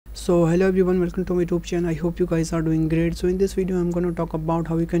So hello everyone, welcome to my YouTube channel. I hope you guys are doing great. So in this video I'm going to talk about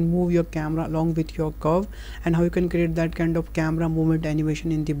how you can move your camera along with your curve and how you can create that kind of camera movement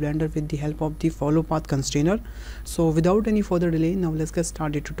animation in the Blender with the help of the follow path constrainer. So without any further delay, now let's get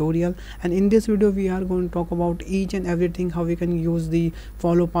started tutorial. And in this video we are going to talk about each and everything, how we can use the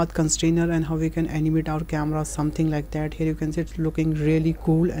follow path constrainer and how we can animate our camera, something like that. Here you can see it's looking really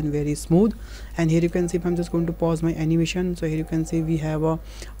cool and very smooth. And here you can see, if I'm just going to pause my animation, so here you can see we have a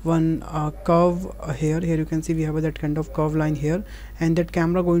one curve here you can see we have that kind of curve line here, and that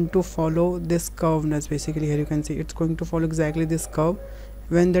camera going to follow this curveness. Basically here you can see it's going to follow exactly this curve.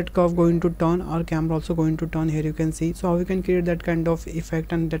 When that curve going to turn, our camera also going to turn. Here you can see, so how we can create that kind of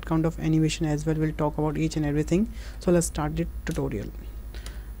effect and that kind of animation as well. We'll talk about each and everything. So let's start the tutorial.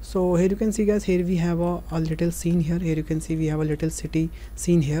 So here you can see guys, here we have a little scene here. Here you can see we have a little city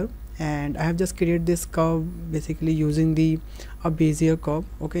scene here, and I have just created this curve basically using the Bezier curve.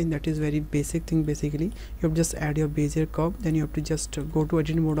 Okay, that is very basic thing. Basically you have just add your Bezier curve, then you have to just go to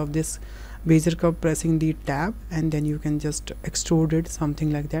edit mode of this Bezier curve, pressing the tab, and then you can just extrude it,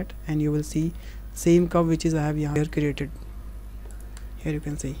 something like that, and you will see same curve which is I have here created. Here you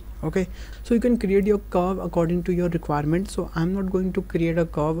can see. Okay, so you can create your curve according to your requirement. So I'm not going to create a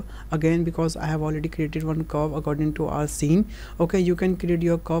curve again because I have already created one curve according to our scene. Okay, you can create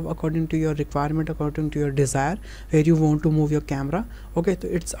your curve according to your requirement, according to your desire, where you want to move your camera. Okay, so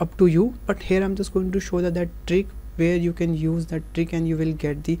it's up to you, but here I'm just going to show that trick where you can use that trick and you will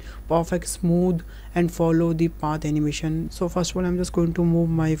get the perfect smooth and follow the path animation. So first of all, I'm just going to move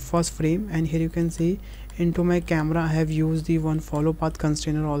my first frame, and here you can see into my camera I have used the one follow path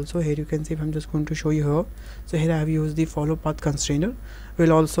constrainer also. Here you can see, if I'm just going to show you here, so here I have used the follow path constrainer.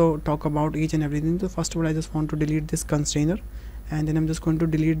 We'll also talk about each and everything. So first of all, I just want to delete this constrainer, and then I'm just going to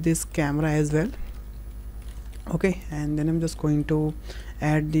delete this camera as well. Okay, and then I'm just going to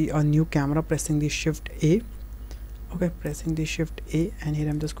add the new camera, pressing the shift A. Okay, pressing the shift A, and here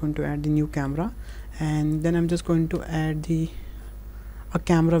I'm just going to add the new camera, and then I'm just going to add the a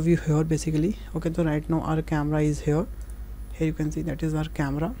camera view here basically. Okay, so right now our camera is here. Here you can see that is our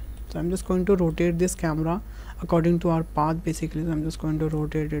camera. So I'm just going to rotate this camera according to our path basically. So I'm just going to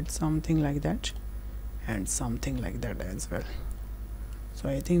rotate it something like that and something like that as well. So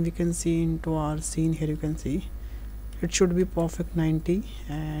I think we can see into our scene. Here you can see it should be perfect 90,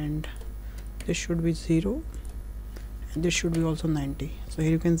 and this should be 0, and this should be also 90. So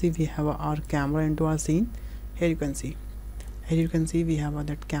here you can see we have our camera into our scene. Here you can see we have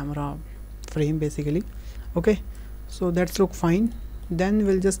that camera frame basically. Okay, so that's look fine. Then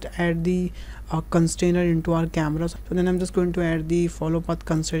we'll just add the constrainer into our camera. So then I'm just going to add the follow path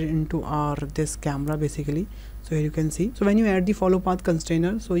constrainer into our this camera basically. So here you can see, so when you add the follow path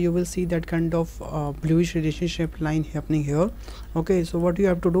constrainer, so you will see that kind of bluish relationship line happening here. Okay, so what you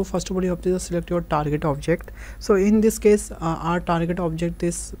have to do, first of all, you have to just select your target object. So in this case our target object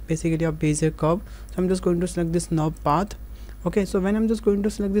is basically a Bezier curve. So I'm just going to select this knob path. Okay, so when I'm just going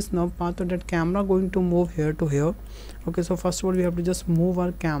to select this knob path, so that camera going to move here to here. Okay, so first of all we have to just move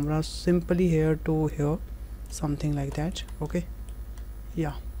our camera simply here to here, something like that. Okay,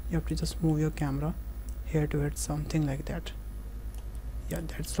 yeah, you have to just move your camera here to it, something like that. Yeah,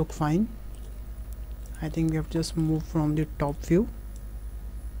 that's look fine. I think we have to just move from the top view.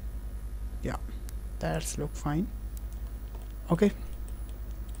 Yeah, that's look fine. Okay,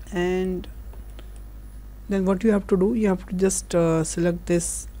 and then what you have to do, you have to just select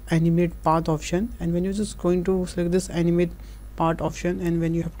this animate path option, and when you're just going to select this animate path option, and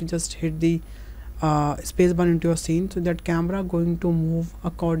when you have to just hit the space bar into your scene, so that camera going to move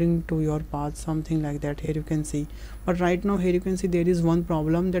according to your path, something like that. Here you can see, but right now here you can see there is one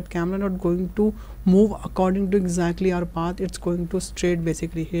problem, that camera not going to move according to exactly our path. It's going to straight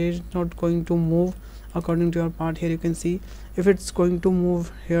basically. Here it's not going to move according to your path. Here you can see if it's going to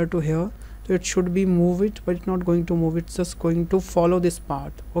move here to here, so it should be move it, but it's not going to move. It's just going to follow this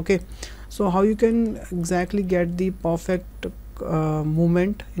path. Okay, so how you can exactly get the perfect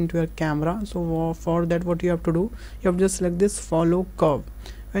movement into your camera? So for that, what you have to do, you have to just select this follow curve.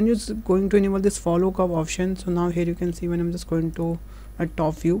 When you're going to enable this follow curve option, so now here you can see when I'm just going to my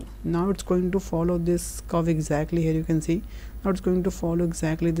top view, now it's going to follow this curve exactly. Here you can see now it's going to follow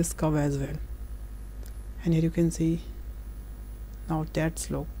exactly this curve as well, and here you can see now that's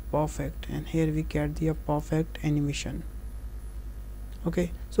look perfect, and here we get the perfect animation.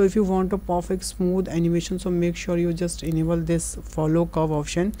 Okay, so if you want a perfect smooth animation, so make sure you just enable this follow curve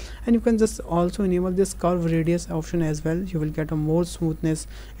option, and you can just also enable this curve radius option as well. You will get a more smoothness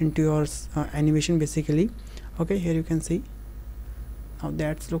into your animation basically. Okay, here you can see now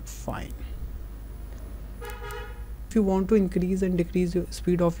that's look fine. if you want to increase and decrease the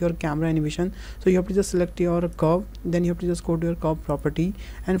speed of your camera animation, so you have to just select your curve, then you have to just go to your curve property,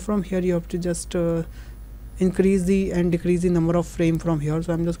 and from here you have to just increase the and decrease the number of frame from here.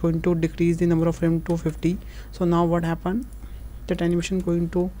 So I'm just going to decrease the number of frame to 50. So now what happened, that animation going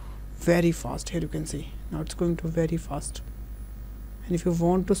to very fast. Here you can see now it's going to very fast. And if you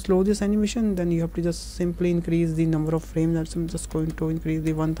want to slow this animation, then you have to just simply increase the number of frames. That's I'm just going to increase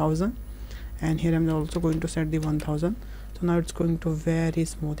the 1000, and here I'm also going to set the 1000. So now it's going to very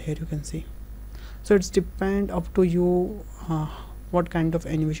smooth. Here you can see. So it's depend up to you what kind of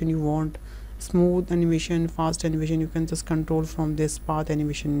animation you want. Smooth animation, fast animation, you can just control from this path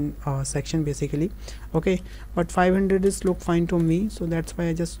animation section basically. Okay, but 500 is look fine to me, so that's why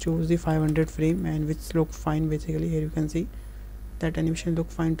I just chose the 500 frame, and which look fine basically. Here you can see that animation look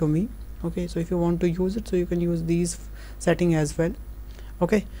fine to me. Okay, so if you want to use it, so you can use these setting as well.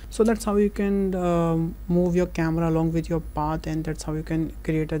 Okay, so that's how you can move your camera along with your path, and that's how you can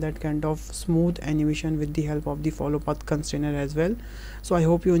create that kind of smooth animation with the help of the follow path constrainer as well. So I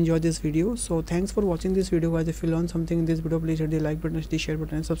hope you enjoyed this video. So thanks for watching this video, guys. If you learned something in this video, please hit the like button, hit the share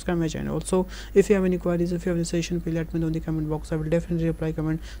button, and subscribe my channel. Also, if you have any queries, if you have any suggestion, please let me know in the comment box. I will definitely reply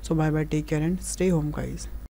comment. So bye bye, take care, and stay home, guys.